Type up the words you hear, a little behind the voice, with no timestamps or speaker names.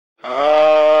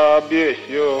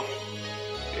Bíyèsí o,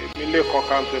 èmi lè Ko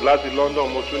Kanmi láti London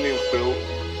mo tún ní pé o,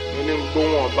 mo ní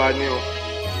gbóhùn ọba ní o,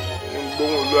 ní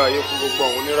gbóhùn olú ayé fún gbogbo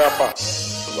àwọn oníràpà,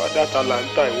 tó bá dé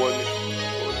Atlanta ìwọ ni,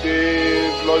 mo dé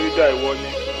Florida ìwọ ni,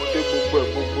 mo dé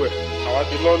gbogbo ẹ̀, àwa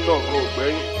ti London kò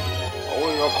gbẹ́yìn, àwọn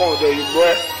èèyàn kan ò dẹ̀ yìí gbọ́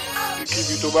ẹ̀,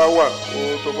 kíbi tó bá wà,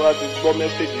 tó bá ti gbọ́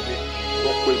mẹ́sẹ̀gì mi,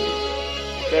 wọ́n pè mí,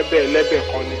 ìfẹ́ bẹ́ẹ̀ lẹ́bẹ̀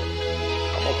kan ni,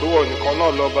 àmọ́ pé wọ́n nìkan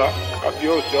náà lọ́ba. I've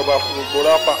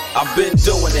been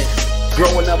doing it.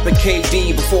 Growing up in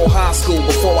KD, before high school,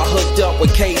 before I hooked up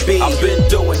with KB. I've been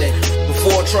doing it.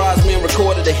 Before Tribesmen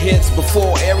recorded the hits,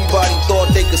 before everybody thought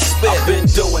they could spit. I've been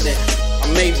doing it. I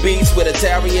made beats with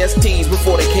Atari STs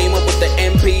before they came up with the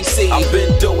MPC. I've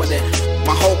been doing it.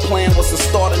 My whole plan was to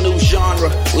start a new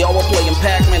genre. We all were playing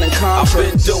Pac-Man and Contra.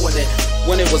 I've been doing it.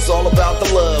 When it was all about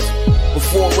the love.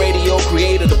 Before radio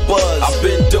created a buzz. I've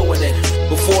been doing it.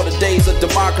 Before the days of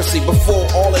democracy. Before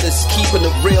all of this keeping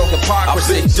it real hypocrisy. I've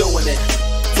been doing it.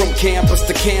 From campus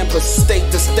to campus, state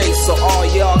to state, so all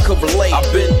y'all could relate. I've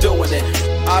been doing it.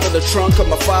 Out of the trunk of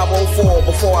my 504.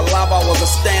 Before I live, I was a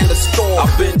standard store.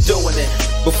 I've been doing it.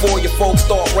 Before your folks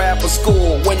thought rap was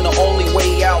school, when the only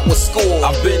way out was school.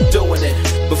 I've been doing it.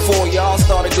 Before y'all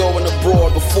started going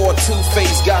abroad, before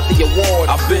Two-Face got the award.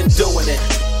 I've been doing it.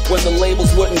 When the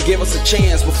labels wouldn't give us a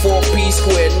chance, before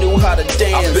P-Square knew how to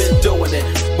dance. I've been doing it.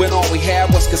 When all we had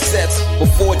was cassettes,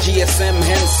 before GSM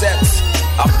handsets.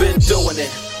 I've been doing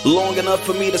it. Long enough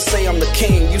for me to say I'm the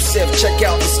king. You said check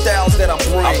out the styles that I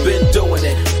bring. I've been doing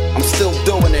it. I'm still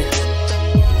doing it.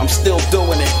 I'm still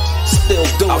doing it. Still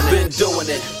doing it. I've been doing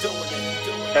it.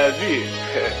 ElDee,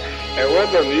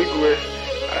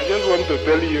 I just want to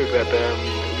tell you that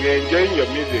we are enjoying your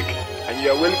music and you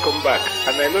are welcome back.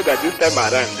 And I know that this time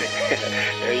around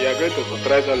you are going to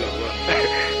surprise all of us.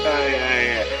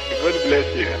 God bless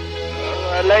you.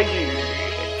 I like you.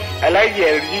 I like you,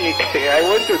 ElDee. I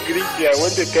want to greet you. I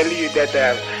want to tell you that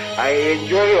I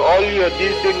enjoy all your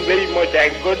this thing very much.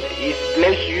 And God is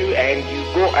bless you and you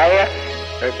go higher.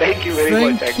 Thank you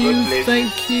very much.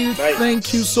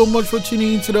 Thank you so much for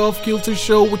tuning into the Off Kilter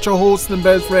Show with your host and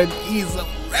best friend, Israel.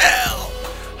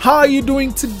 How are you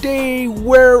doing today?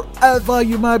 Wherever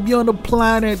you might be on the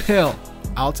planet, hell,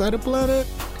 outside the planet,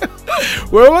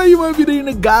 wherever you might be in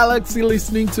the galaxy,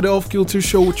 listening to the Off Kilter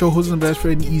Show with your host and best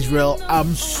friend, Israel.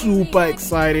 I'm super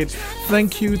excited.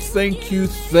 Thank you.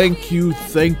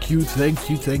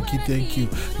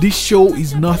 This show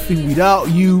is nothing without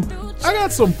you. I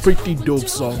got some pretty dope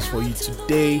songs for you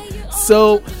today,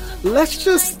 so let's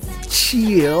just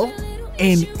chill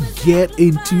and get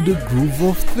into the groove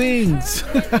of things.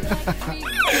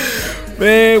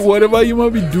 Man, whatever you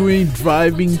might be doing,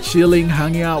 driving, chilling,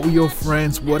 hanging out with your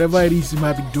friends, whatever it is you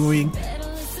might be doing,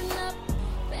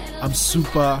 I'm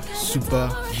super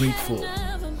grateful.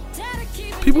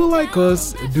 People like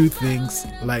us do things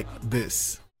like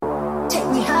this. Take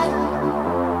me high.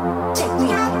 Take me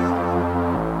high.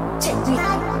 Take me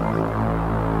high.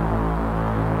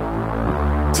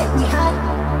 Take me high.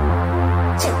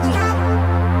 Take me high.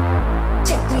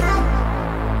 Take me high.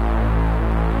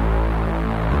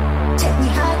 Take me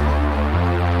high.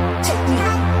 Take me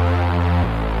high.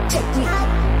 Take me high.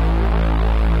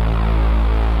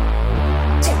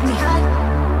 Take me high.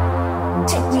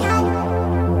 Take me high.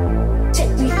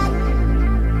 Take me high.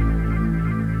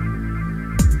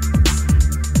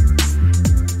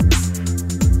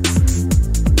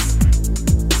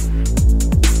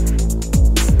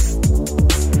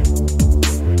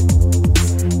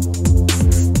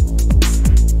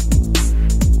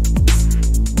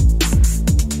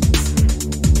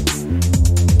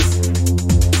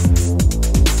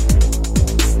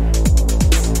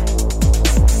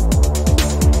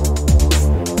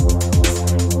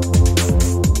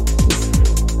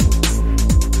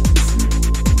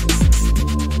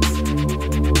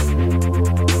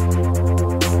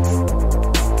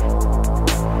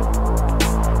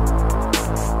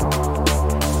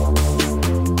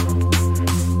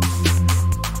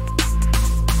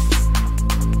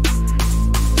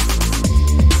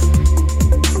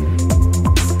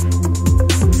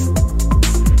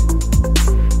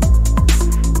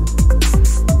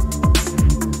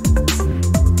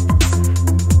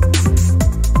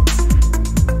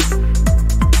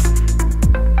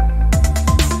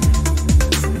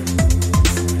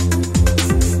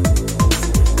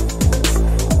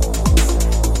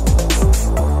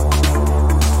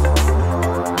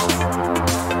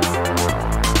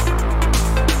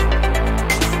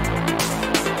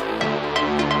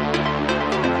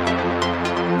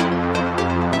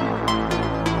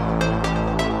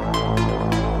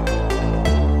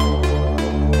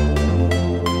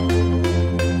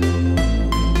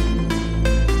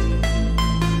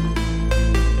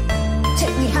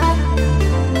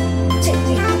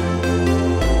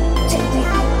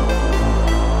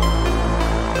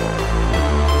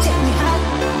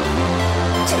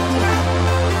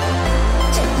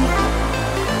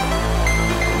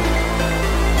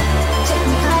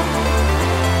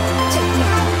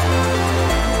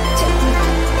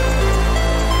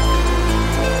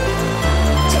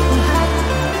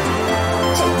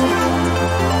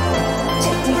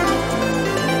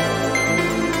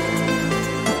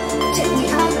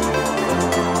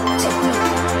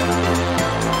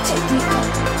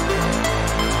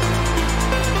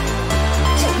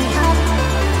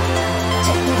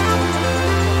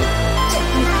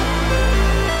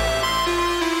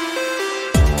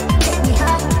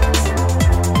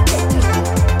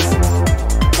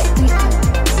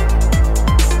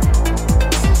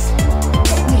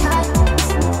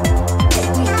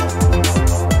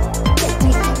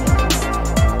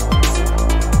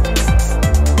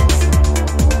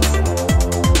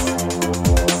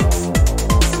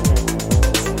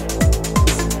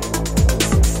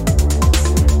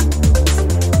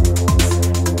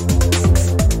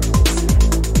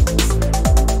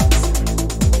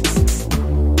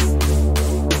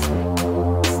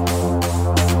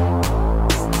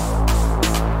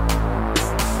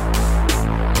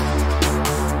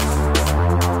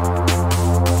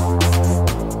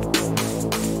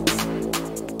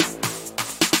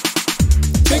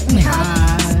 Take Me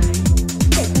High.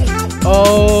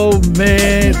 Oh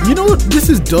man, you know this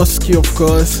is Dusky, of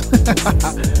course.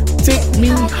 Take Me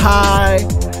High.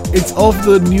 It's off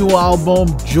the new album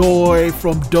Joy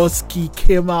from Dusky,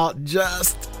 came out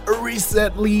just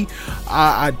recently.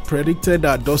 I predicted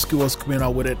that Dusky was coming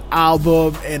out with an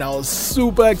album, and I was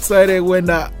super excited when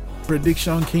that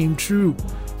prediction came true.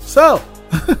 So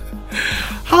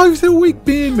how's your week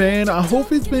been, man? I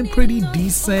hope it's been pretty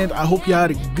decent. I hope you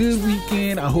had a good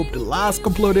weekend. I hope the last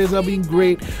couple of days have been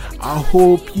great. I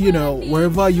hope, you know,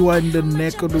 wherever you are in the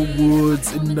neck of the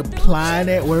woods, in the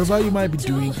planet, wherever you might be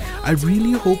doing, I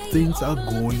really hope things are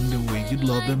going the way you'd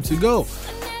love them to go.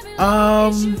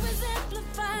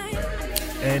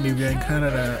 And if you're in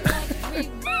Canada,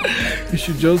 you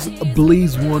should just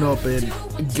blaze one up and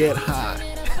get high.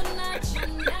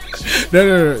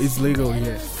 No, it's legal,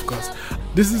 yeah, of course.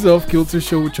 This is the Off Kilter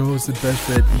Show with your host and best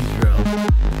friend, Israel.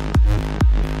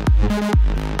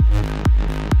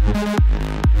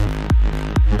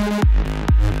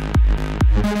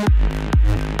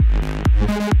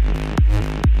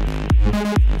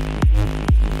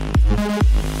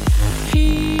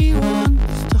 He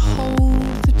wants to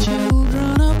hold the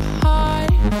children up high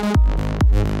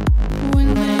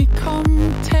when they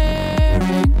come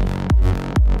tearing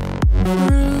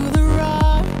through the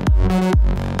ride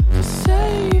to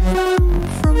save them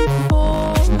from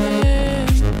falling,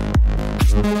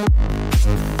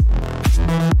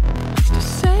 to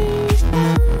save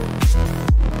them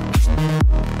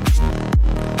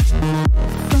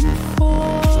from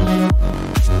falling.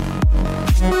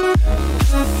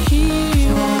 He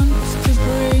wants to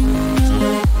bring a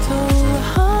little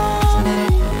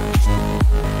honey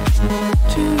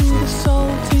to the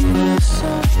saltiness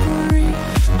of grief,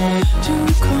 to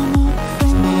come up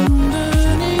from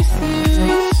underneath you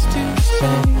used to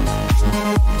say,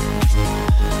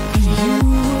 and you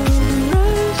would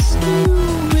rescue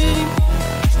me,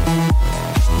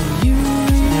 you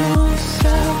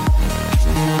yourself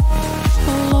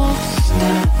lost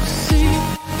at sea.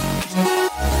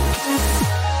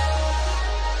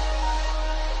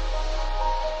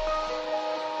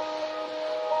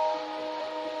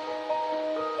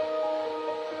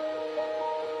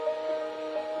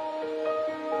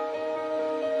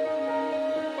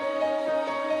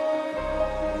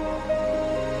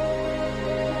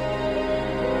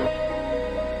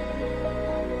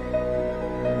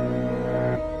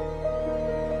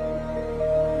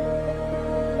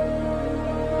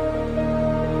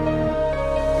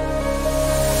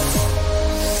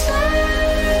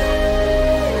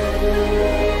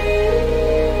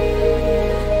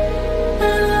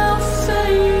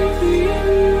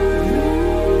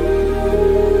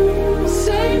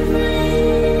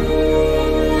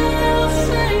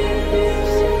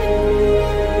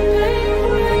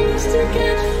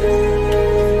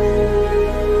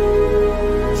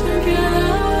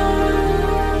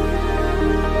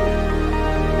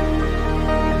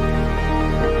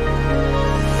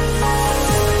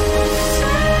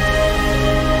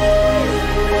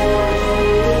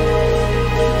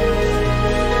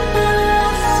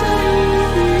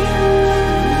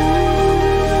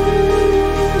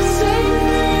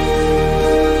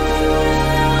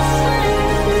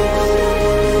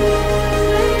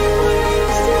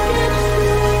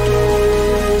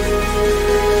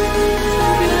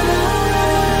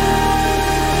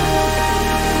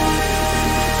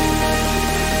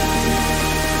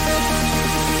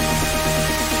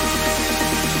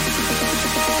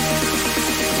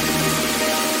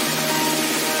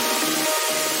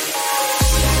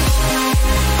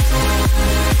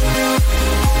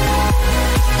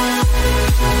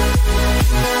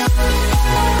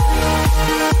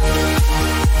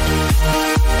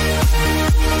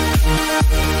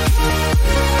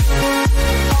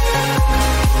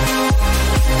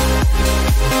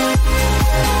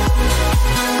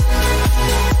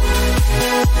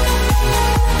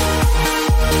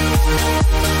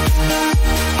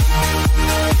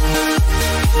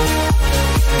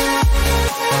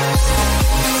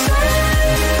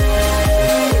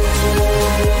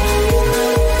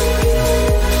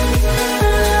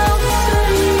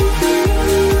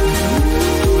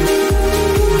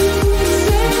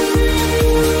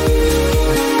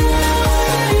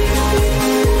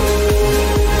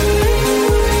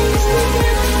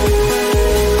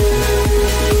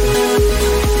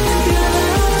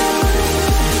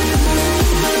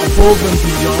 Above and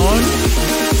Beyond,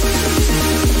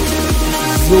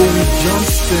 Zoe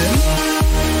Johnston,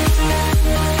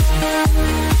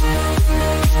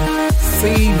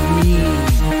 Save Me,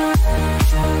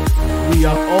 We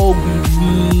Are All We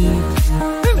Need.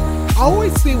 And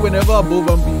always say whenever Above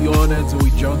and Beyond and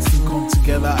Zoe Johnston come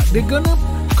together, they're gonna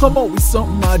come up with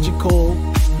something magical.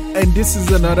 And this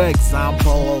is another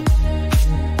example of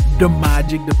the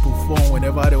magic they perform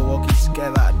whenever they're working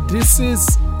together. This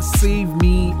is Save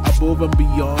Me, Above and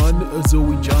Beyond,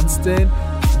 Zoe Johnston.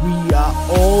 We are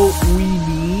all we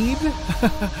need.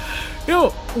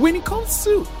 When it comes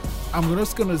to, I'm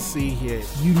just gonna say here,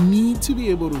 you need to be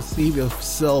able to save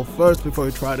yourself first before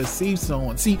you try to save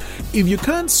someone. See, if you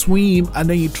can't swim and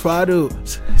then you try to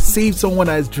save someone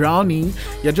that's drowning,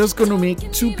 you're just gonna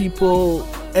make two people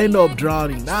end up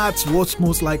drowning. That's what's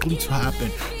most likely to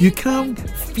happen. You can't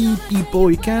feed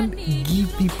people, you can't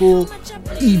give people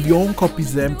if your own cup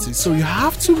is empty. So you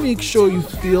have to make sure you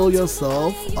fill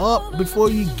yourself up before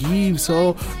you give.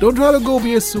 So don't try to go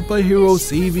be a superhero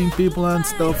saving people and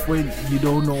stuff when you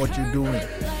don't know what you're doing.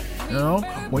 You know,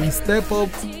 when you step up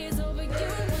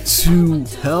to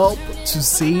help, to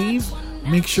save,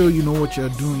 make sure you know what you're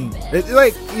doing. It's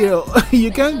like,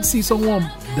 you can't see someone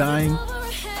dying,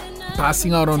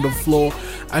 passing out on the floor,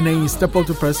 and then you step up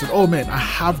to the person, oh man, I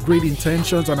have great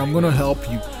intentions and I'm gonna help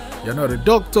you. You're not a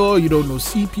doctor, you don't know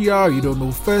CPR, you don't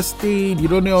know first aid, you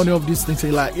don't know any of these things.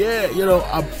 You're like,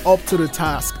 I'm up to the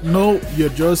task. No, you're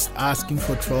just asking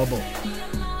for trouble.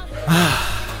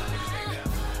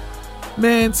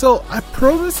 Man, so I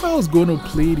promised I was going to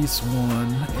play this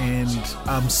one, and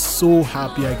I'm so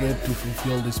happy I get to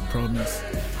fulfill this promise.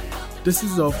 This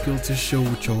is the Off Kilter Show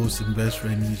with your host and best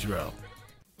friend Israel.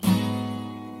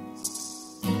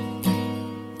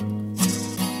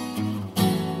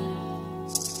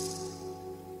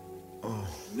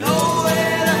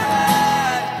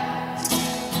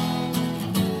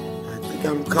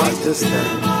 I'm caught this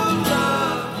time.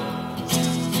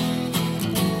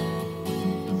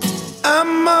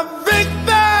 I'm a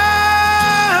victim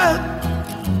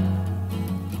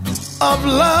of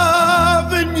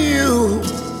loving you.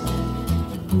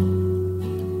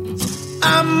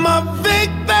 I'm a victim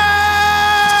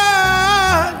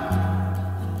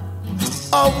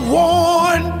of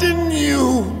wanting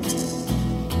you.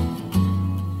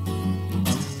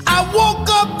 I woke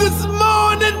up this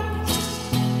morning,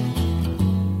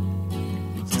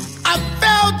 I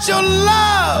felt your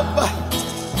love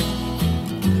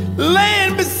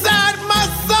laying beside my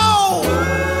soul.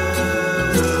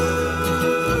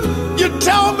 You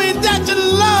told me that you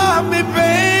love me,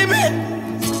 baby.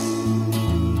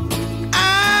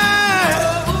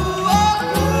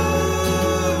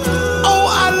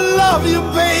 I love you,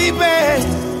 baby.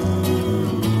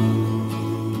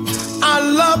 I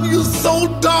love you so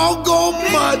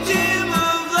doggone much.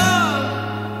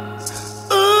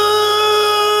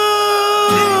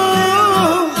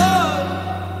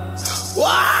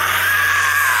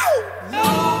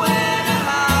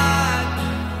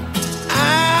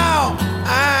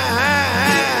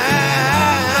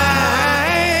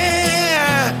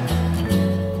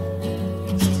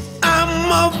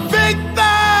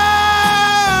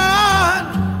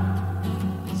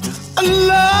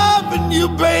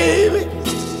 Baby,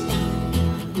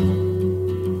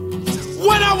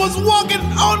 when I was walking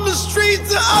on the streets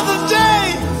the other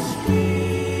day,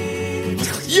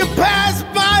 you passed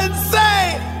by and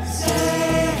say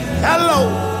hello.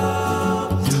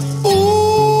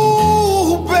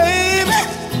 Ooh, baby,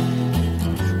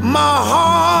 my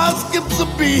heart skips a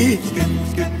beat.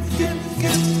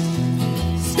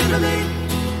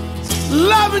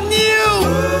 Loving you,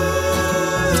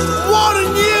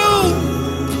 wanting you.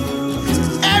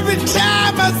 Every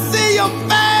time I see your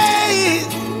face,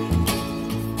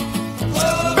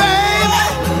 baby,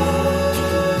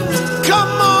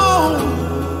 come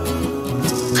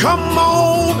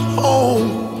on home,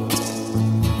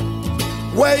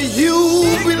 where you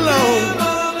belong.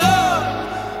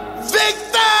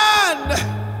 Victor,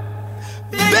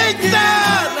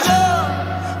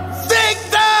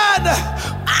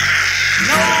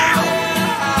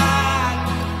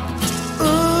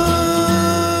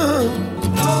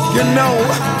 you know,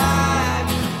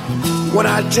 when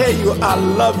I tell you I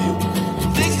love you,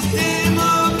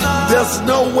 there's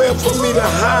nowhere for me to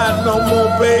hide no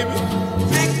more, baby.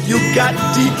 You got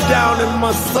deep down in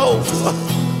my soul.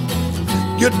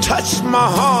 You touched my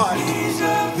heart.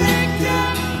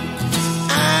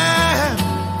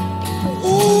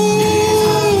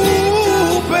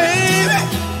 Ooh, baby,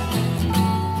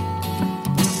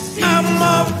 I'm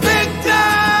a victim.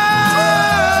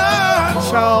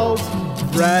 Charles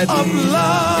Bradley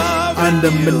and the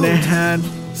Menahan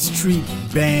Street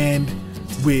Band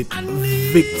with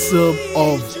Victim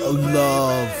of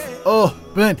Love. Oh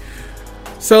man.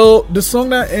 So the song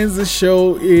that ends the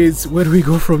show is Where Do We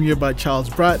Go From Here by Charles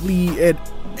Bradley, and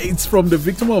It's from the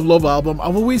Victim of Love album.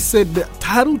 I've always said the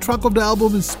title track of the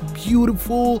album is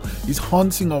beautiful. It's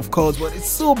haunting, of course, but it's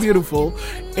so beautiful.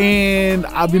 And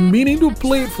I've been meaning to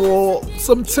play it for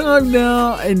some time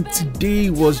now, and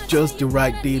today was just the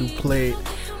right day to play it.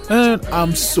 And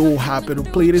I'm so happy to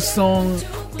play this song.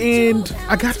 And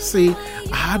I gotta say,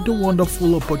 I had the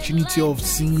wonderful opportunity of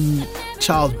seeing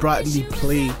Charles Bradley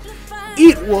play.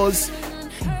 It was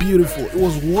beautiful. It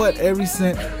was what every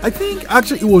cent. I think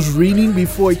actually it was raining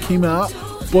before it came out,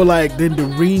 but like then the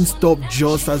rain stopped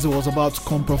just as it was about to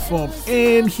come perform,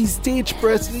 and his stage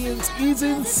presence is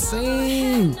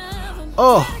insane.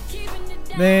 Oh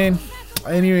man.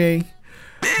 Anyway,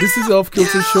 this is Off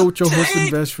Kilter Show with your host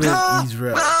and best friend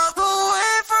Israel.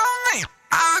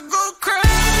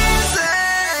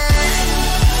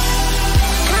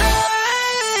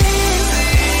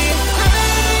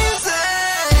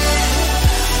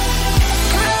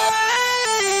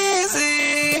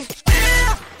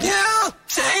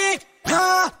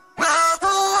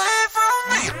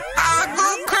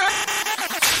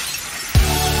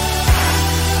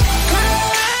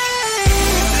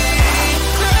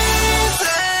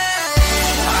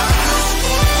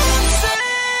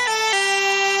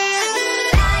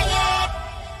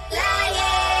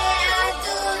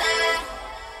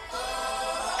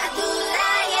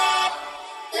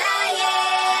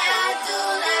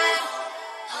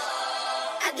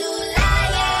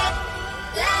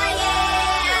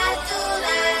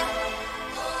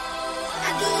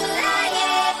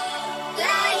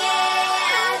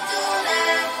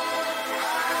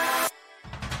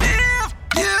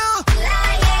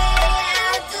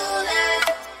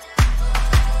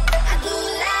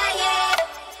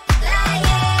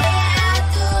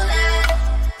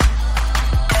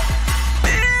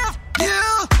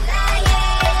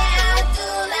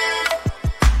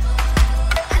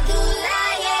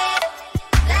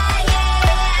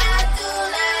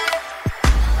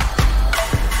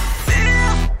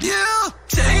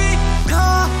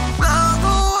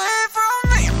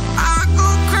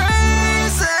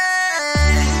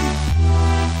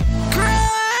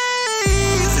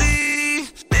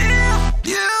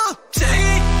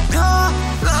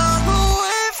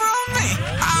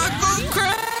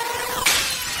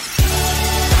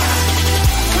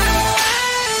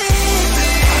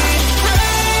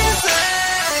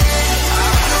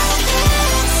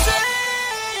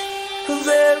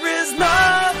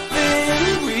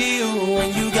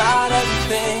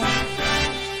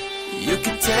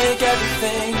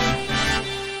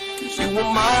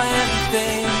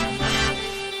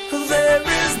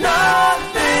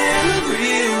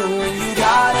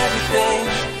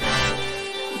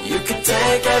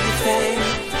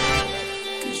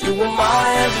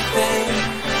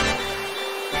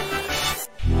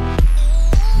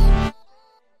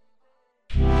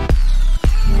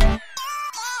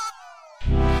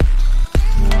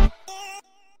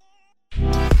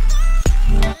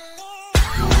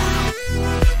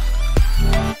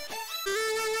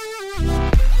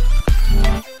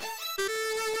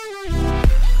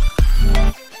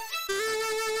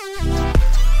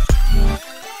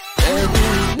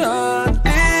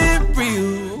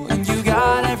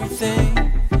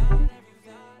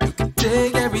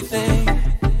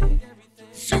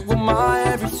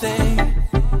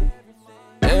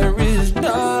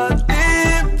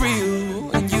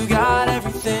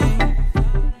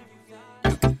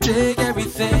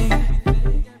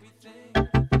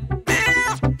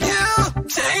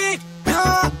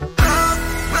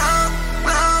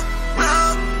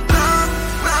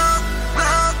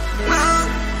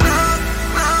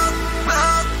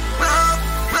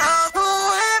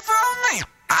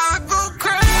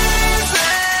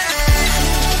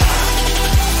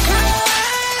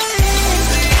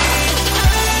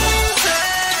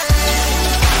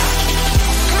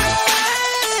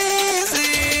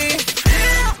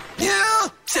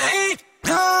 Take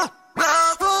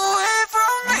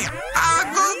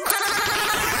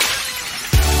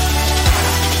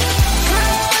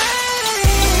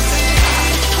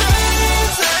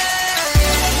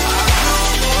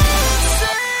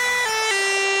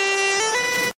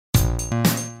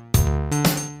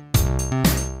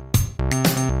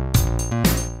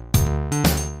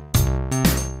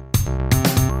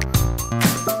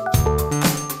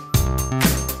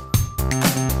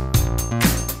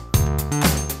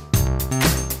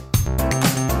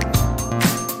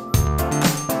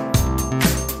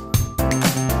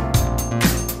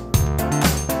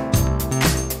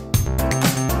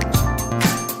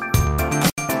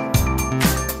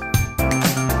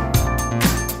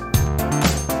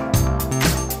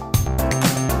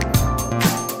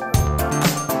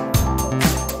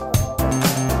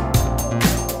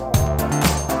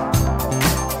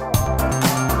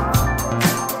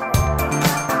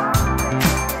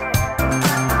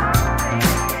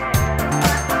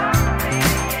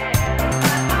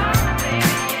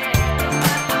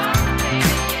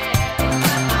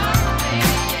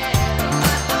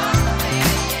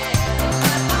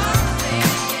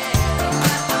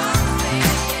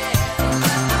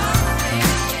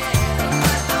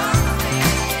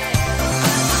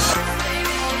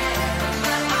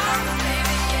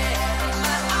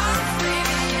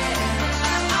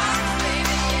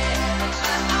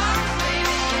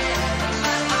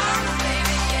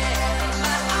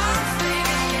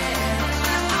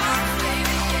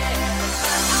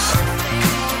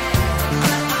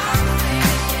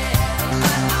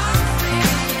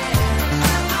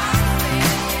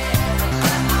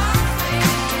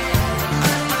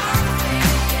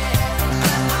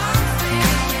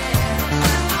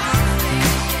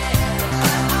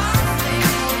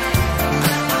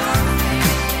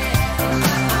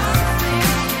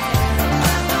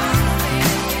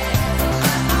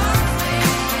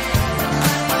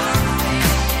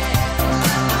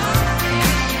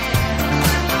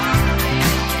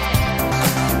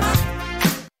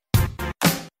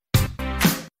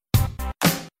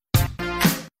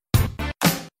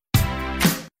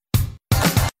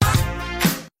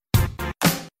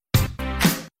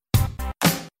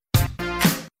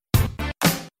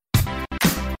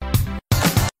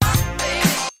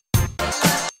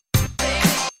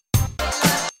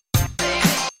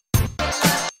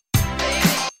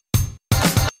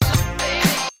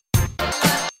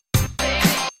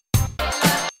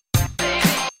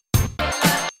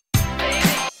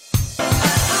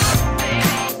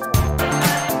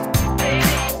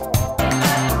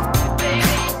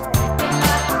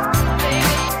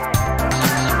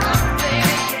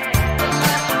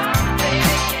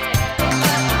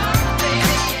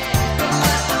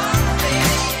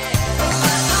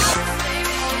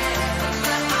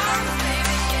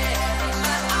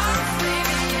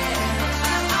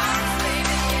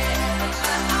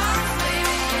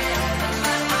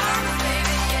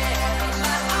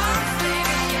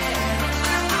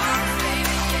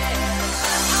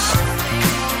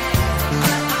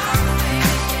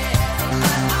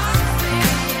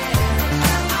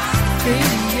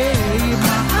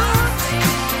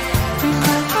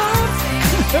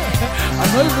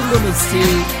I'm not even gonna say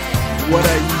what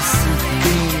I used to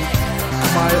think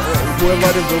whoever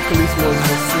the vocalist was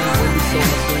saying when this song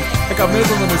was going. Like, I'm not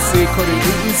even gonna say because it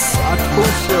is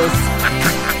atrocious.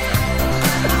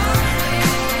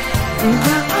 In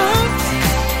my arms,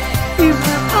 in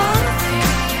my arms,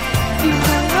 in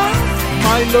my arms,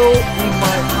 Mylo in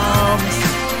my arms.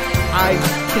 I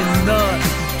cannot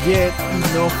get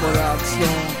enough of that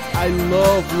song. I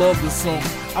love the song.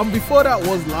 And before that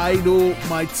was Lido,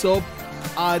 my top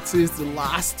artist the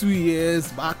last 2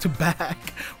 years back to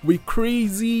back with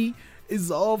Crazy is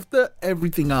off the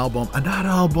Everything album. And that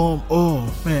album,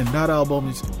 oh man, that album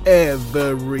is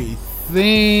everything.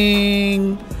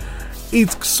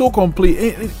 It's so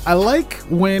complete. I like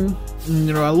when,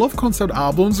 I love concept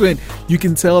albums when you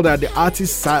can tell that the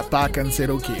artist sat back and said,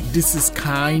 okay, this is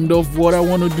kind of what I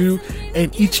want to do,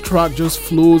 and each track just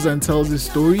flows and tells a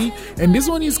story. And this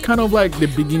one is kind of like the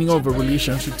beginning of a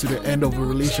relationship to the end of a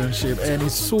relationship, and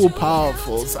it's so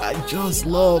powerful. So I just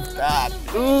love that.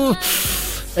 Ugh.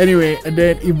 Anyway, and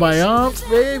then In My Arms,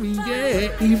 baby,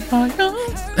 yeah, In My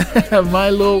Arms.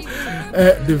 Mylo,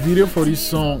 the video for this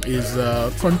song is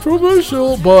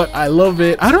controversial, but I love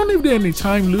it. I don't know if there's any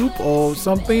time loop or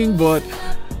something, but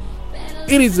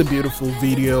it is a beautiful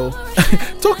video.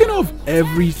 Talking of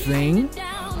everything,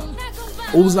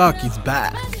 Ozark is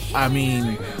back. I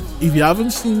mean, if you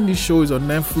haven't seen this show, it's on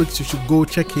Netflix, you should go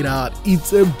check it out.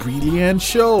 It's a brilliant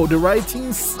show. The writing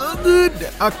is so good,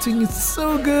 the acting is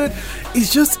so good.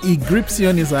 It's just, it grips you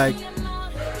and it's like,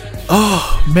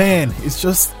 oh man, it's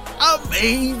just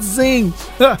amazing.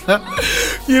 But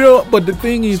the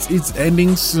thing is, it's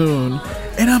ending soon,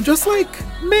 and I'm just like,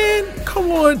 man,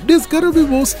 come on, there's gotta be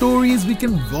more stories we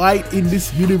can write in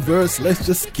this universe. Let's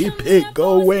just keep it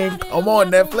going. Come on,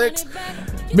 Netflix,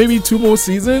 maybe 2 more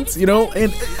seasons,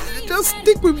 and just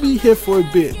stick with me here for a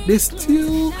bit. There's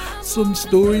still some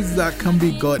stories that can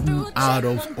be gotten out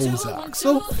of Ozark,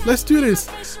 so let's do this.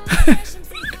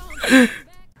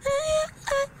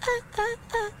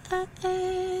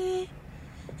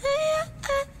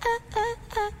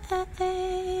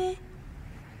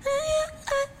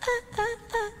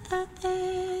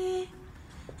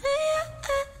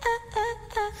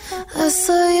 I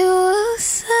saw you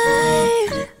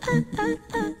outside,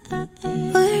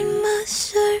 wearing my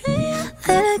shirt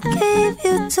that I gave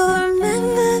you to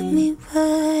remember me by.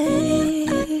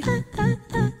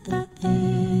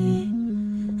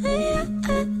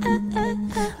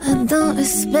 I don't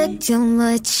respect you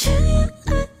much,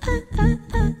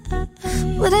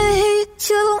 but I hate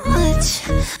you much,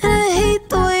 and I hate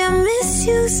the way I miss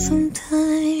you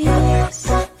sometimes.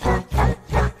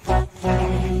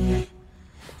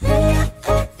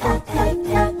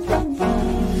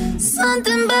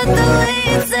 Something about the way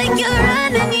it's like you're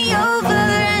running me over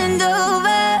and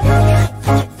over.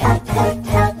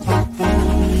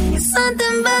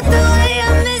 Something about the way I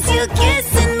miss you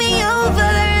kissing me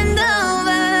over and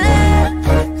over.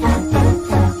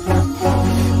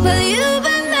 But you've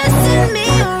been messing me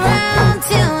around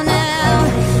till now,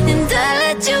 and I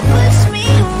let you push me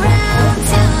around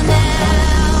till now.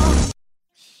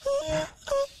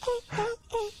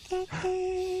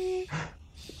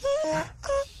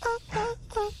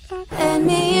 And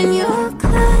me in your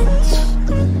clutch,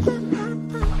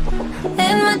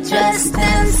 and my trust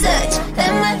and such,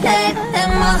 and my head,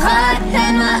 and my heart,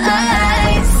 and my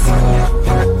eyes.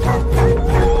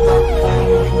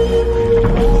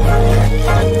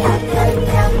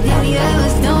 Maybe I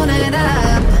was doing it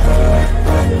up,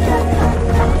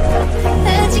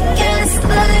 that you can't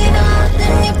slow it on,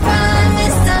 and you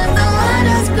promised I'm the one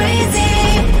who's crazy.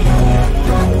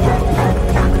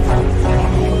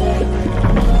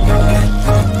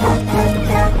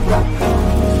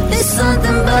 There's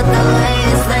something about the way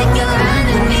it's like you're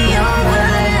running me over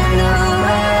and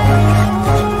over.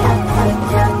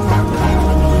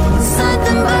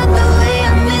 Something about the way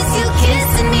I miss you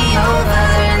kissing me over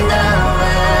and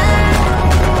over.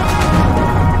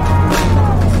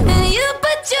 And you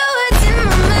put your words in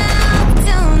my mouth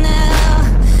till now,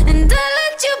 and I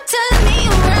let you turn me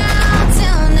around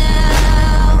till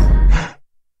now.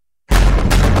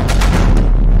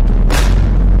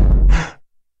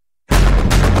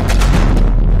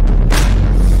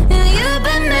 And you've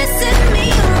been messing me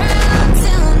around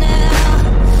till now,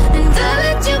 and I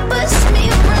let you push me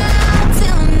around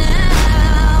till now.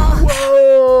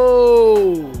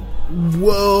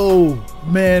 Whoa,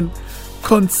 man,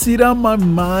 consider my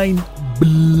mind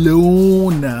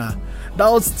blown. That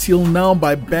was Till Now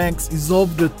by Banks, is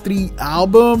off the 3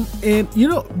 album, and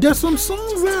there's some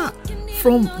songs that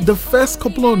from the first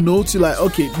couple of notes you're like,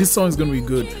 okay, this song is gonna be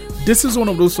good. this is one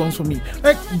of those songs for me.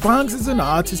 Like, Banks is an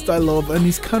artist I love, and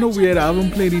it's kind of weird I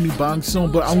haven't played any Banks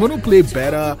song, but I'm gonna play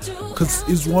Better because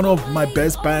it's one of my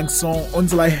best Banks song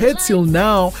until I heard Till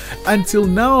Now, and Till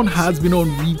Now has been on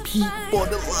repeat for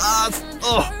the last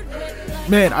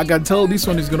man, I can tell this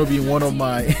one is gonna be one of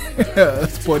my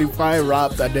Spotify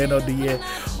raps at the end of the year.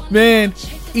 Man,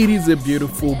 it is a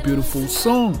beautiful, beautiful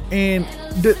song, and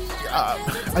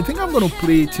I think I'm gonna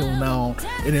play Till Now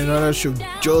in another show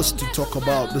just to talk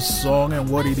about the song and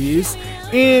what it is.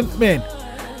 And man,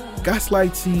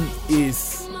 gaslighting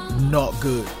is not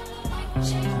good.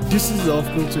 This is the Off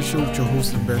Kilter Show with your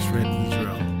host and best friend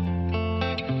Israel.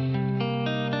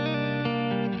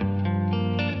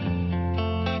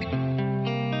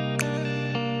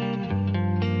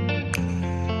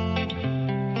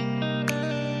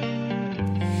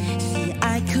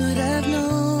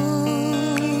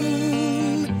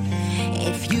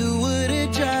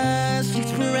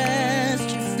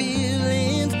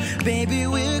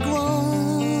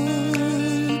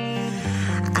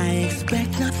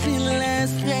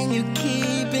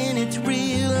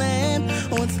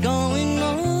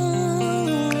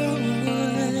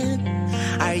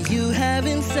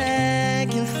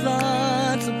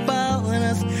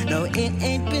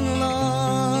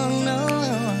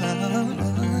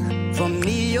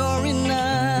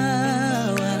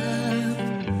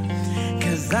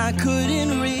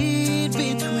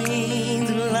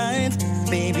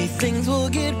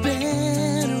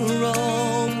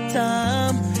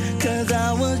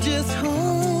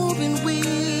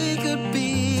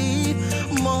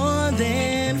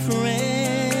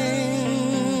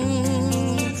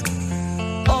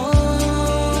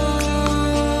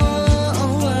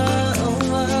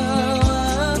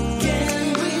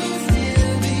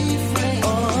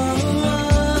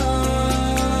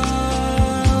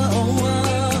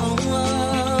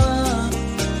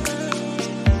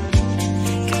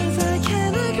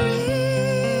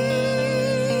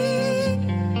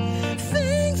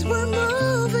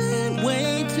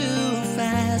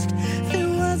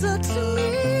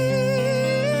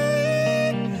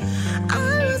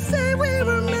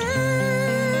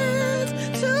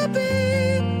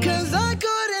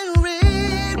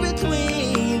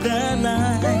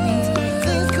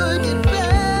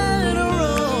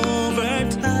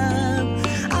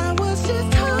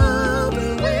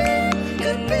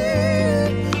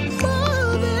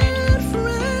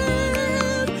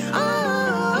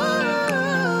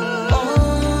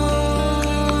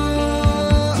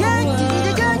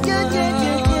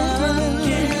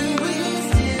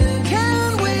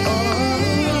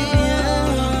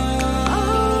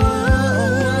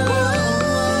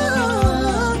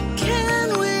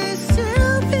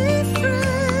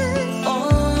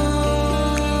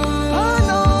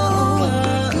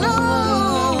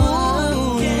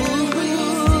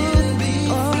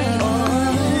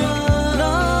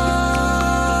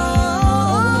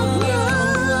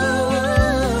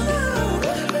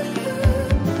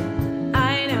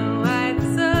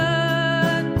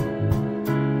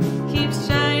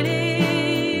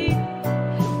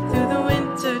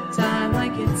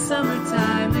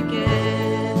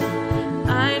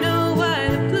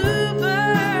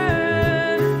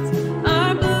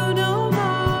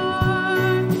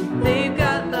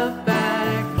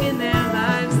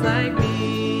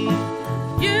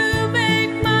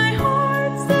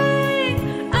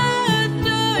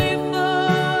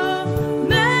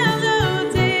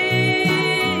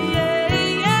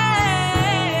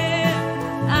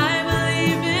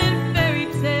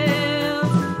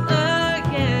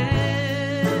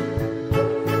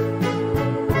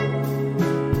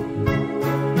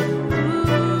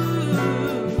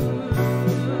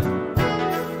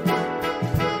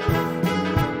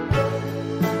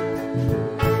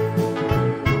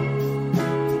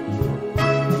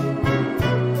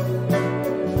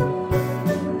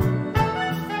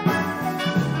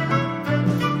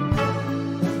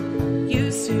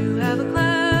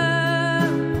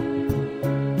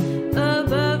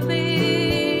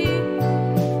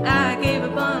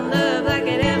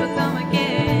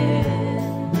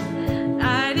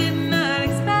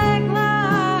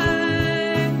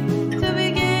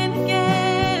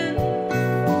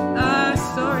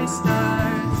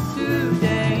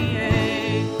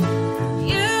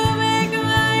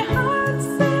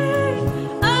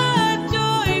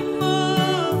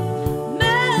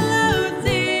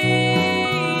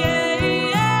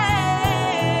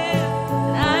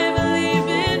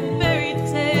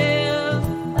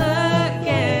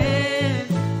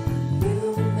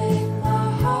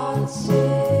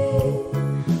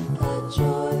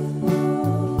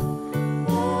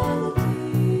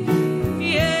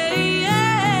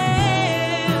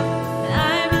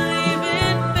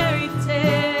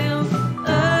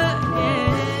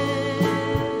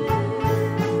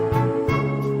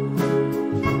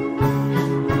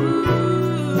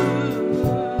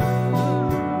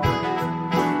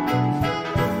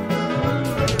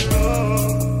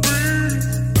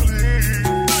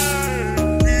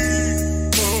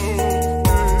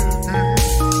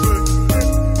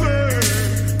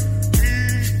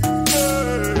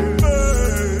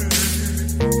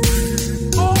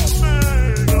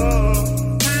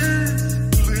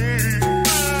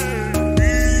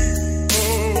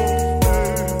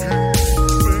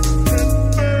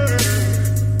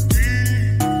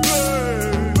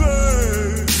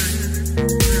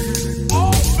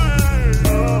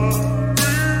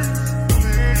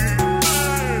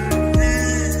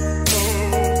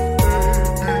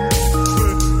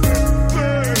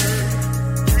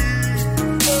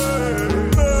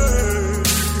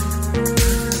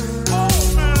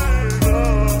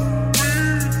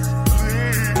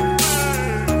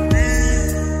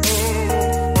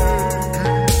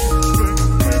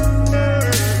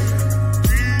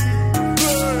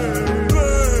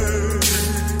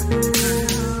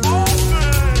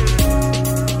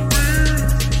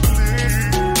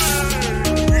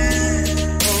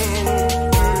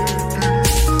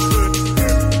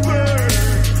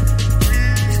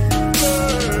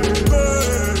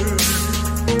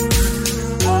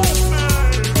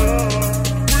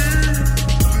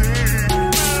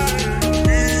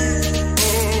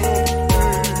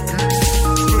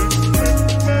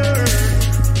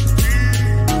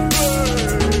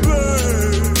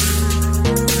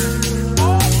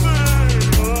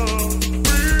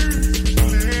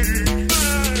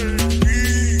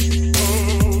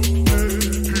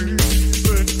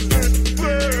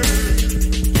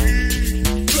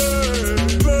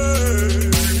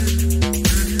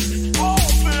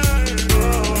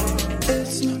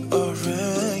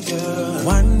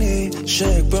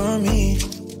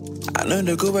 on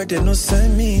the go, but they no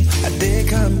send me. I did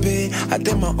campaign, I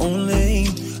did my own lane.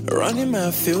 Running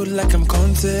my field like I'm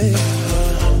Keonte.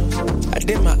 I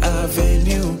did my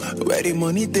avenue, where the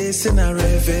money they send a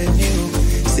revenue.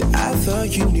 See, I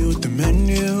thought you knew the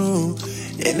menu.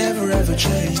 It never ever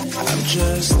changed. I'm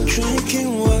just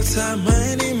drinking water,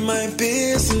 minding my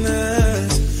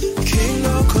business. King,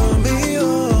 don't call me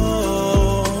on.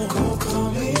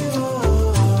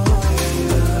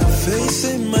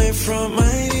 Facing my front,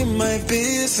 minding my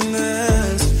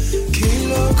business. King,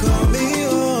 don't call me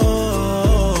on.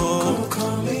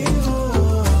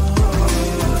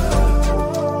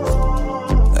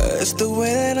 It's the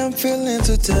way that I'm feeling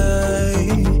today.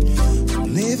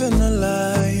 I'm living a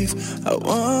life. I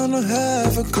wanna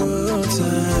have a good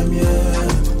time, yeah.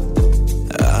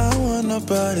 I want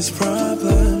nobody's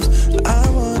problems. I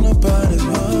want nobody's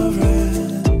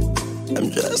worries. I'm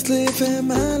just living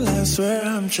my life, swear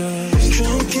I'm just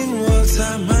drinking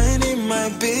water, minding my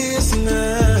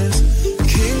business.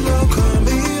 King, don't call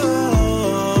me on.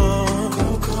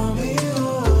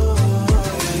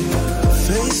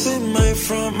 Facing my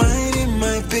front, minding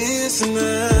my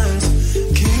business.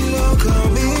 King, don't call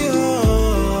me on.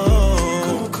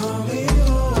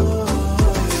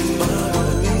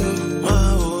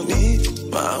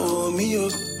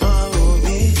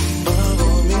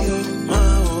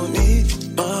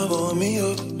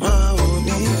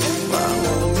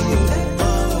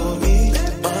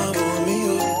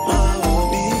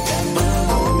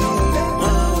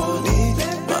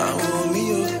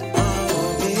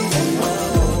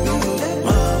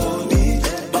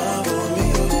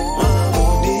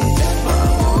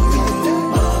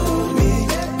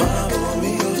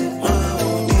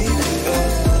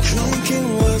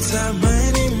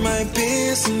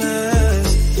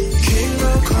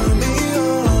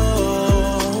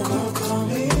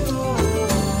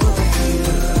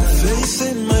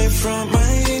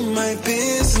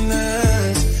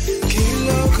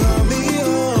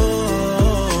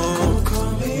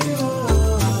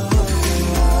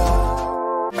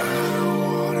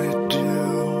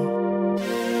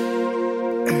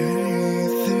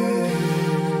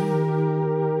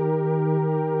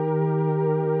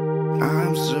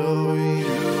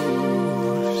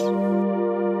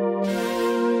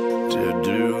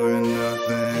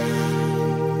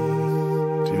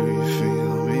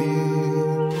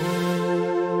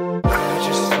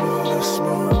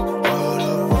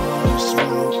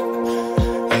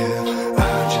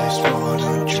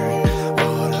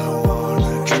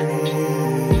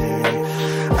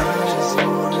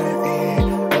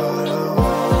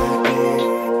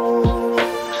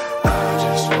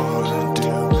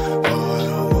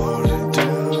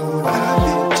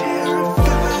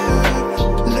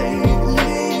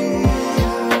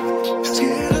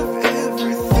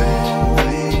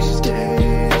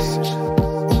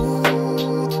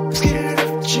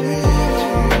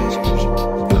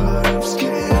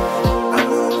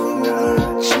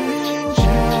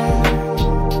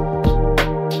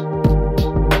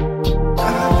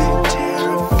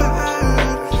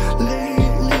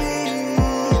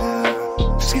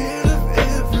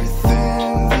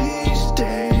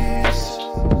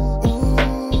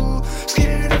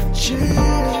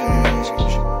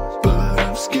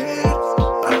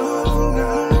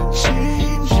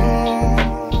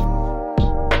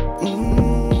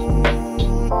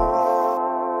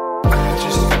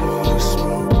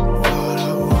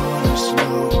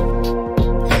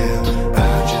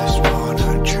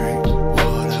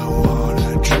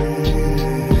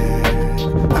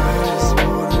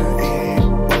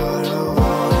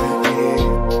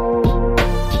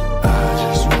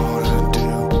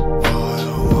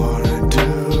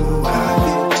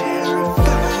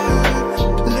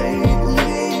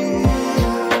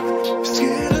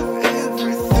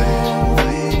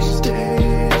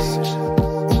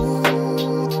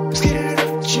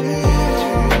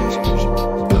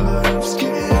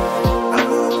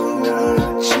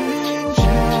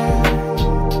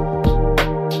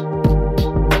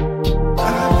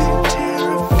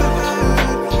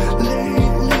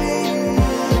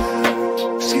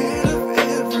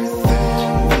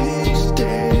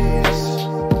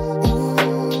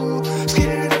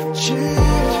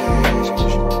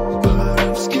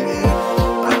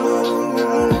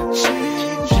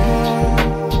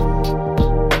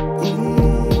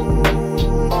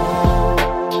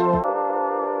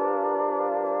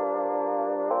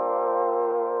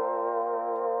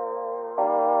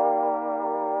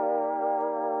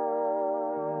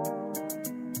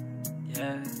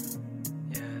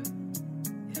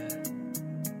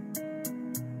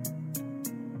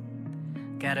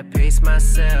 Gotta pace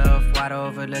myself, wide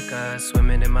over liquor.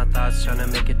 Swimming in my thoughts, trying to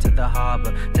make it to the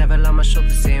harbor. Devil on my shoulder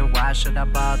saying, why should I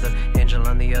bother? Angel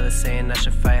on the other saying, I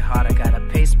should fight harder. Gotta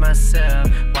pace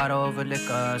myself, wide over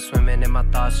liquor. Swimming in my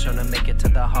thoughts, trying to make it to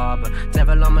the harbor.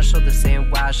 Devil on my shoulder saying,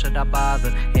 why should I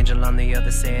bother? Angel on the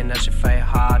other saying, I should fight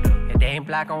harder. It ain't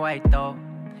black and white though.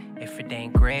 If it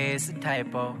ain't gray, it's a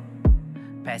typo.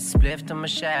 Pass spliff to my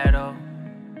shadow.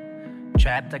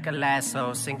 Trapped like a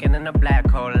lasso, sinking in a black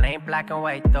hole. It ain't black and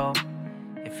white though.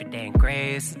 If it ain't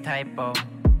gray, it's a typo.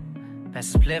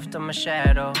 Pass spliff to my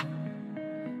shadow.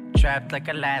 Trapped like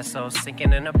a lasso,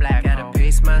 sinking in a black hole. Gotta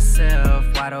pace myself,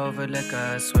 wide over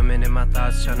liquor. Swimming in my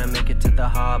thoughts, trying to make it to the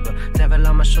harbor. Devil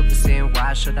on my shoulder saying,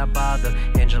 why should I bother?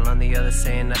 Angel on the other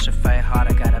saying, I should fight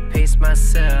harder. Gotta pace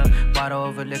myself, wide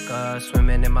over liquor.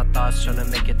 Swimming in my thoughts, trying to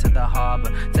make it to the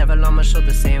harbor. Devil on my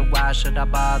shoulder saying, why should I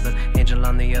bother? Angel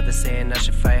on the other saying, I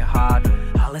should fight harder.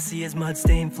 All I see is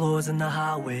mud-stained floors in the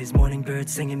hallways. Morning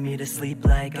birds singing me to sleep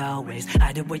like always.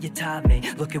 I did what you taught me,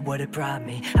 look at what it brought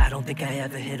me. I don't think I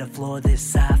ever hit a floor this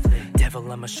softly.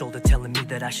 Devil on my shoulder telling me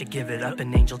that I should give it up.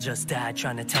 An angel just died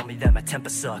trying to tell me that my temper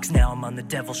sucks. Now I'm on the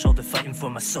devil's shoulder fighting for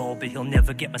my soul, but he'll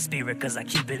never get my spirit cause I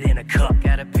keep it in a cup.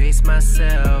 Gotta pace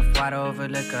myself, wide over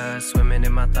liquor. Swimming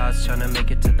in my thoughts, trying to make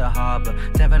it to the harbor.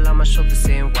 Devil on my shoulder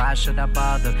saying, why should I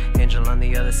bother? Angel on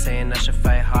the other saying, I should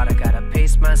fight harder. Gotta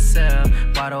pace myself,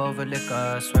 wide over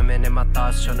liquor. Swimming in my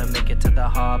thoughts, trying to make it to the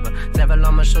harbor. Devil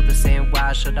on my shoulder saying,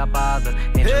 why should I bother?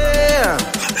 Angel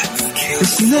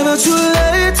It's never too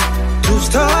late to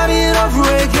start it over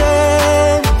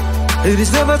again. It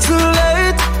is never too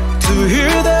late to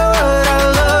hear the word I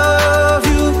love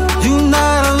you. You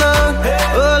not alone,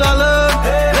 all I love.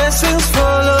 Blessings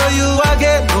follow you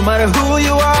again. No matter who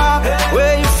you are,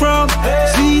 where you from,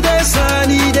 see the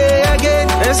sunny day again.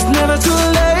 It's never too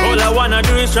late. All I wanna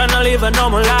do is tryna live a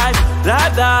normal life.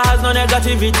 Life that has no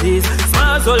negativities.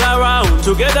 Smiles all around,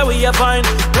 together we are fine.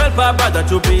 Help our brother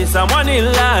to be someone in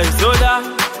life, so that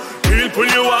he'll pull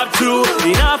you up too.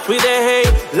 Enough with the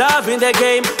hate, love in the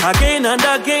game. Again and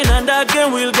again and again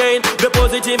we'll gain. The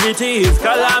positivities,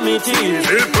 calamities,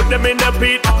 he'll put them in the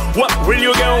pit. What will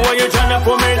you get when you tryna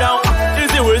put me down?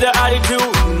 Easy with the attitude,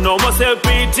 no more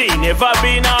self-pity. Never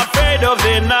been afraid of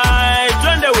the night.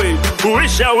 Run away,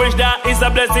 wish that it's a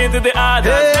blessing to the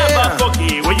others. Never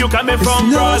fucky where you coming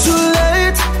from, bro. It's never too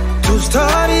late to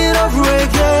start it over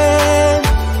again.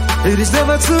 It is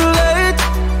never too late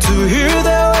to hear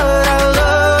the word I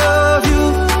love you.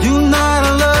 You not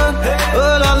alone,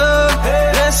 all I love.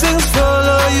 Blessings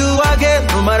follow you again.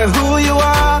 No matter who you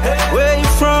are, where you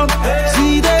from,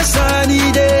 see the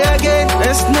sunny day again.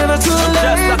 It's never too late.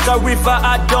 Just like a river,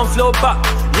 I don't flow back.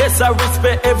 Yes, I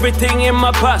respect everything in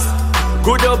my past.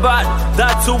 Good or bad,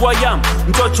 that's who I am.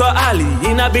 Mtoto Ali,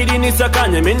 inabidi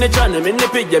nisakanye. Mini chane, mini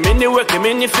pige, mini weke,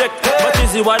 mini fake.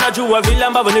 Matizi wanajua vile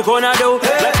ambavyo niko na do,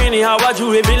 lakini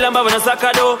hawajui vile ambavyo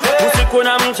nasaka do. Usiku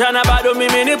na mchana bado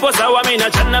mimi nipo sawa. Mina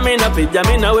chana, mina pija,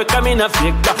 mina weka, mina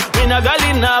fika. Mina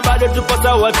gali na bado tupo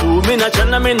sawa tu. Mina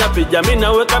chana, mina pija,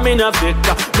 mina weka, mina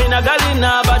fika. Mina gali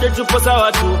na bado tupo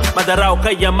sawa tu. Madharau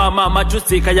kaya mama,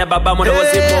 machusi kaya baba. Mwana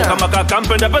wasipo kama kaka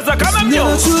mpenda pesa kama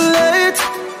mnyo. It's never too late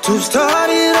to start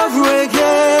it over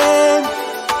again.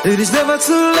 It is never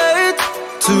too late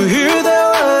to hear the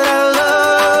word I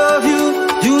love you.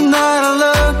 You not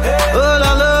alone, all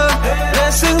I love.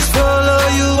 Blessings follow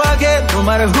you again. No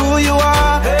matter who you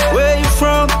are, where you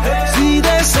from, see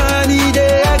the sunny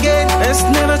day again. It's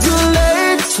never too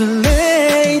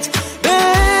late,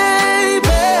 baby,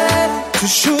 to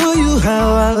show you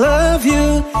how I love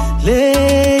you,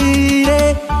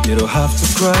 lady. You don't have to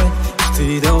cry,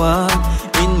 stay the one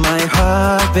in my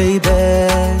heart, baby.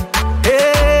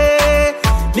 Hey,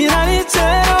 me not need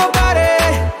to nobody.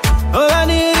 All I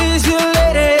need is you,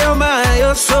 lady. You're my,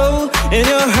 your soul and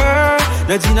your heart.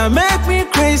 Nothing make me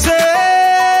crazy.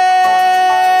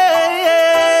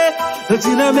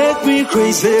 Nothing make me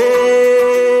crazy.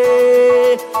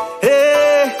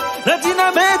 Hey, nothing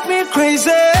make me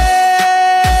crazy.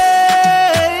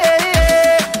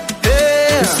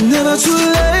 Hey, it's never too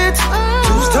late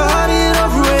to start it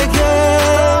over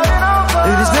again.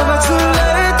 It is never too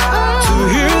late to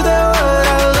hear the word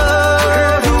I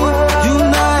love you. You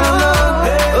not alone,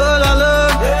 all I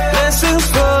love. Blessings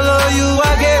follow you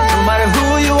again. No matter who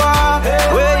you are,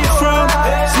 where you from,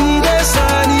 see the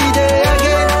sunny day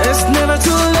again. It's never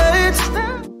too late.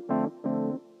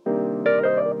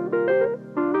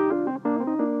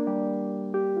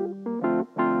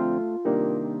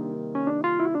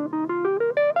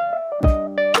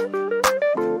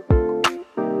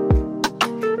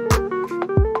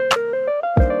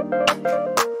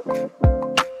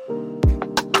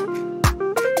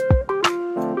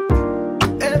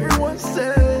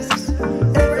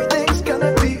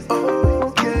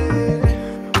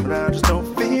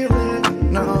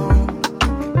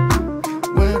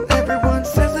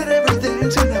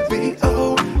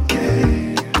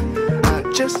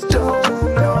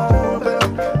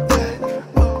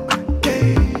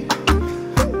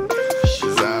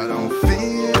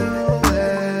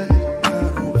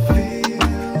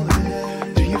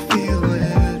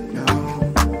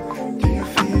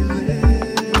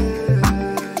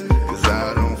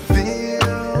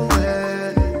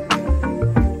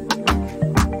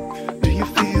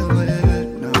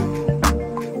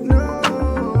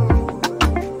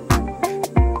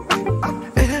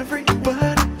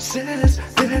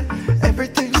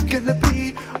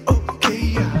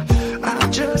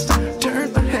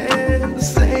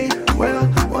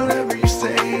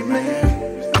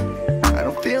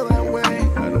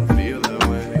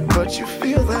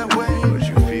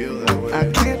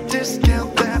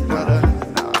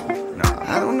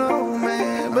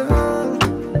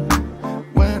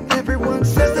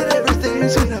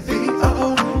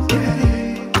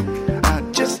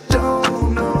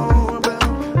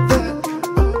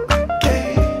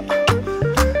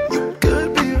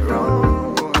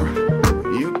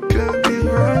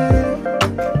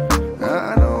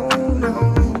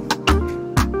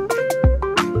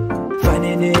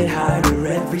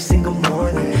 every single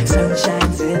morning. Sun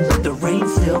shines in, but the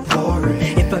rain's still pouring.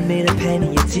 If I made a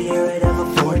penny, a tear, I'd have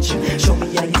a fortune. Show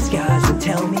me all your scars and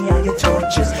tell me all your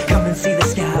tortures. Come and see the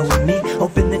sky with me,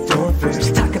 open the door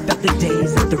first. Talk about the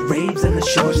days at the raves and the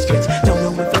short skirts. Don't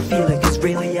know if I feel it, cause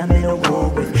really I'm in a war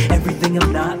with everything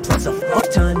I'm not, plus a fuck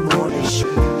ton more to show.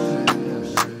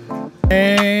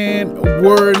 And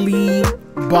Wurli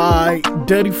by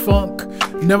Dirty Phunk,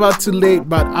 Never Too Late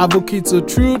by Advocates of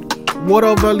Truth,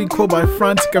 Water Valley Co by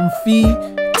Frantik and Phee,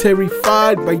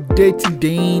 Terrified by Dirty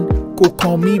Dane, Ko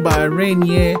Kanmi by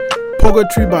Arenye,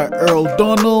 Purgatory by Earl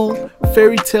Donald,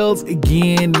 Fairytales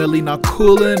Again, Melina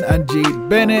Coolen and Jade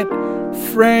Bennett,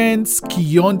 Friends,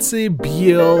 Keonte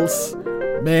Beals.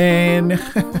 Man,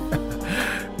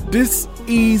 this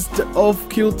is the Off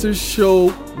Kilter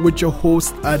Show with your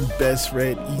host and best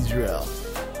friend Israel.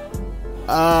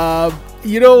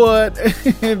 You know what?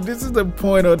 This is the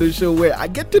point of the show where I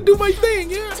get to do my thing.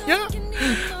 Yeah.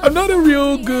 I'm not a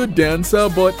real good dancer,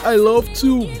 but I love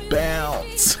to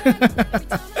bounce.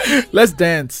 Let's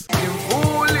dance.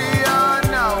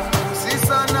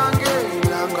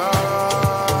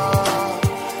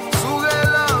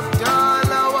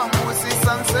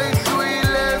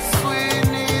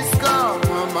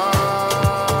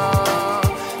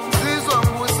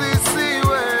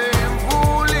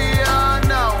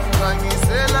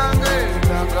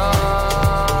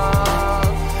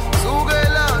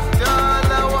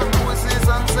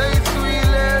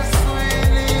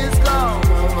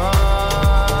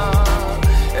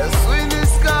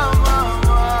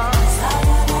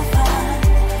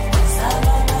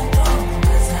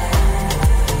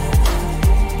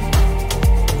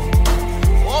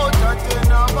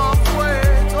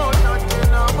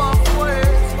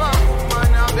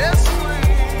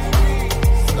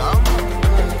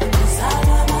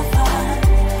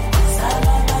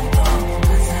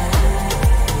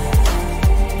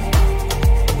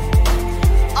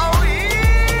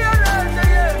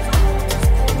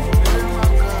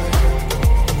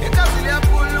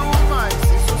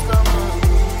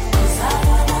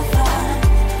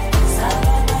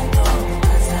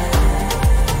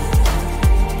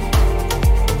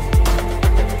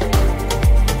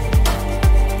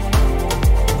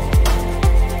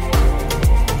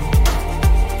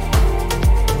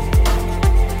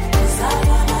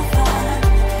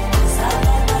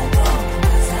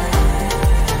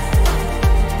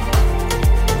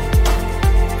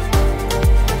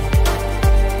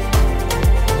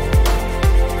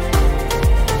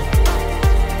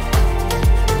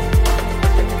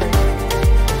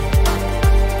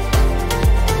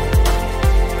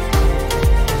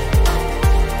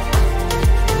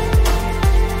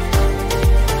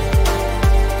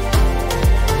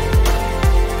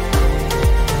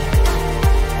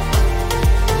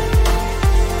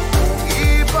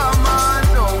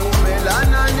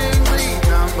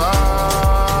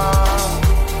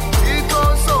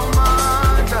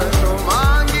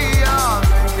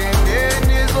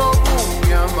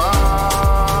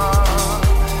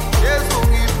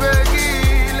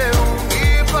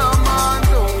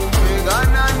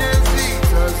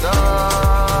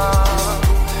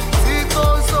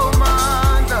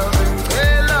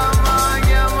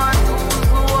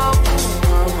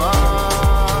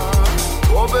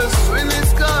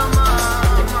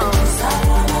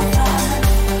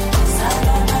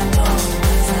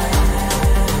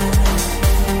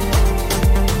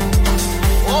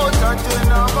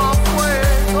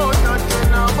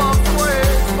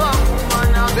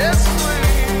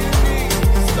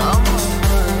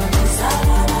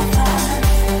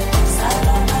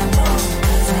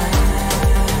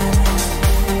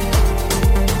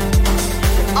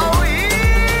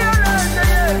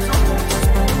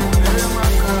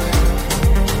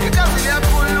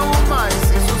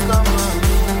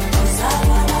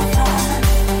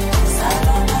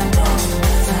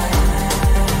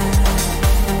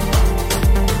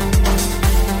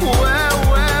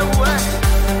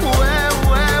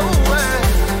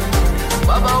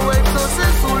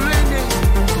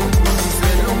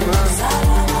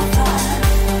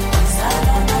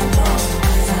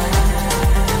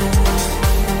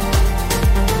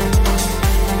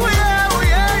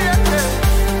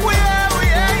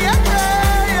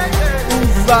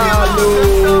 Uzalo.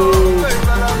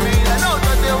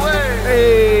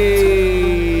 Hey,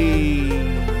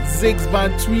 Zakes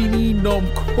Bantwini,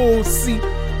 Nomkhosi,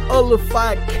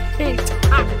 Olefied Khetha,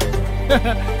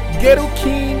 Ghetto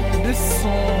King. This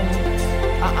song,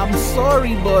 I'm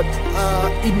sorry, but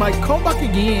it might come back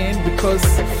again because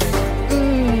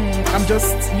I'm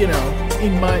just,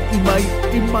 in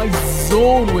my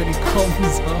zone when it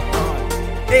comes on.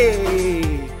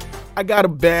 Hey, I I gotta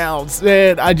bounce,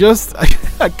 man. I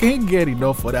can't get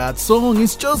enough of that song.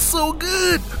 It's just so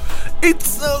good. It's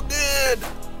so good.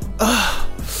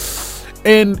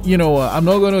 And you know what? I'm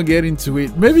not gonna get into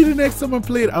it. Maybe the next time I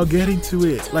play it, I'll get into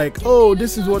it. Like, oh,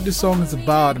 this is what this song is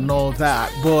about and all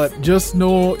that. But just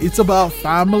know it's about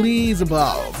family. It's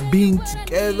about being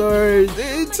together.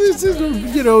 It's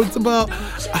you know, it's about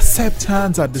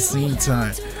acceptance at the same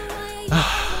time.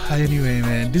 Anyway,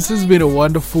 man, this has been a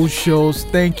wonderful show.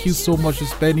 Thank you so much for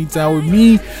spending time with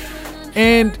me.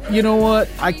 And you know what?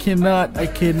 I cannot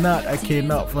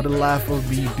for the life of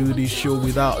me do this show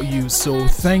without you. So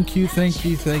thank you. This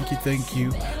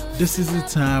is the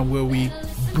time where we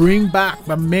bring back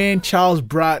my man Charles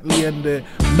Bradley and the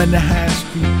Menahan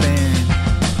Street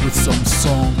Band with some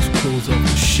songs to close off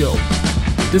the show.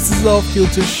 This is Off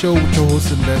Kilter Show with your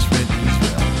host and best friend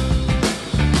Israel.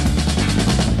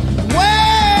 Where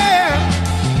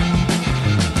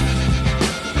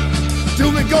do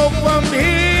we go from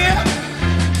here?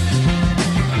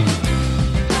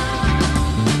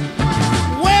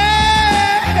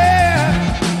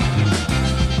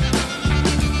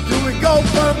 Go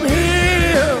from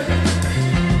here.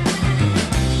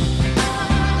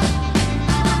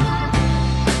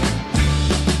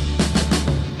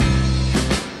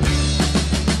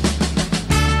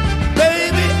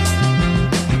 Baby,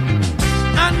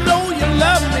 I know you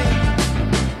love me.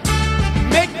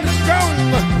 Make me strong.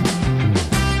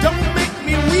 Don't make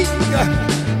me weak.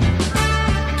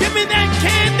 Give me that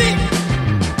candy.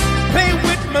 Play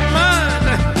with my mind.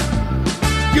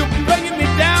 You're bringing me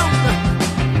down.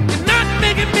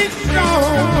 Making me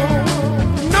strong.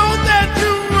 Know that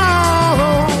you're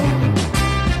wrong,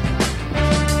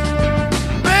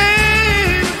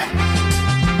 babe.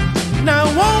 Now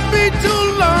it won't be too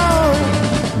long.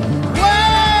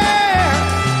 Where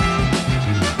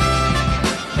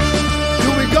do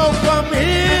we go from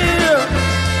here?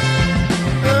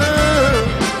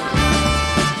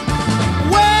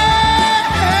 Where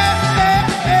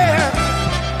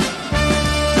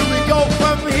do we go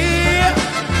from here?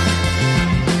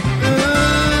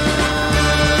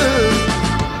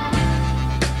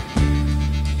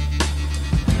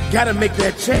 Gotta make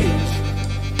that change.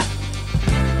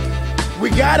 We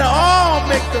gotta all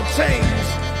make the change.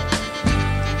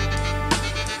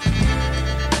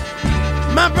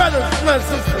 My brothers, my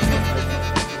sisters,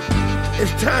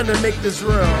 it's time to make this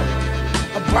world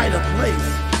a brighter place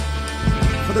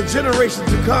for the generation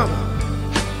to come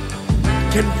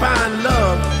can find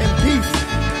love and peace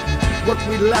what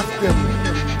we left them.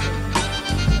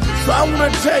 So I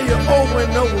want to tell you over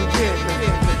and over again,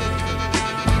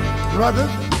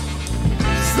 brothers,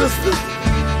 sisters,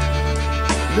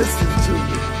 listen to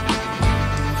me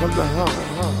from the heart.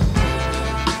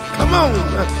 Come on.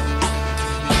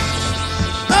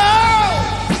 Oh!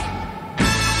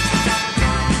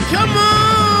 Come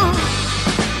on.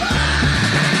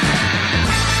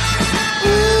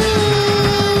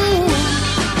 Ooh.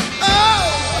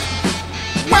 Oh!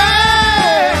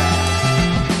 Where?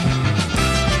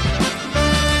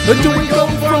 Where do we go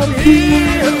from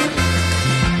here?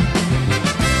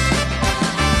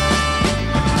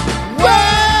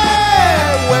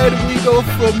 Where do we go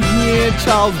from here?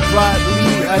 Charles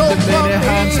Bradley and the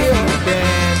Menahan Street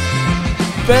Band.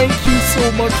 Thank you so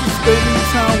much for spending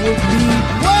time with me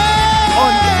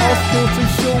on the Off Kilter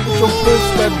Show with your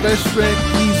host and best friend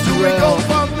Israel.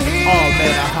 Oh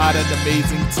man, I had an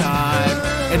amazing time,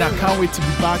 and I can't wait to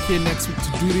be back here next week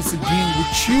to do this again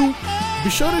with you. Be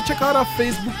sure to check out our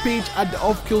Facebook page at the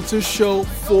Off Kilter Show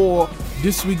for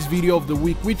this week's video of the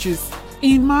week, which is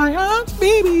In My Arms,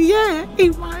 Baby, yeah,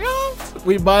 In My Arms,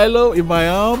 with Mylo, In My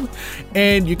Arms.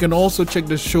 And you can also check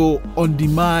the show on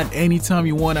demand anytime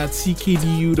you want at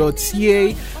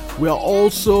ckdu.ca. We're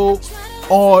also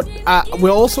at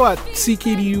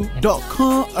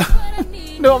ckdu.com.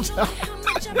 No, I'm sorry.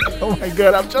 Oh my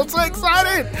god, I'm just so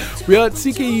excited. We're at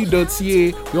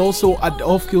ckdu.ca. We're also at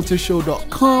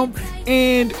offkiltershow.com,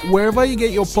 and wherever you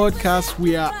get your podcasts,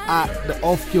 we are at the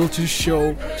Off Kilter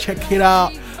Show. Check it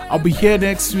out. I'll be here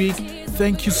next week.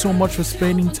 Thank you so much for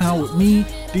spending time with me.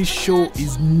 This show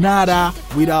is nada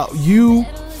without you.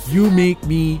 You make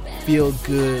me feel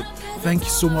good. Thank you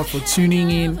so much for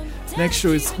tuning in. Next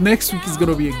week is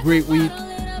gonna be a great week.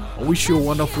 I wish you a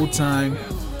wonderful time.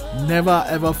 Never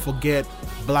ever forget,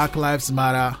 Black Lives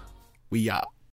Matter. We out.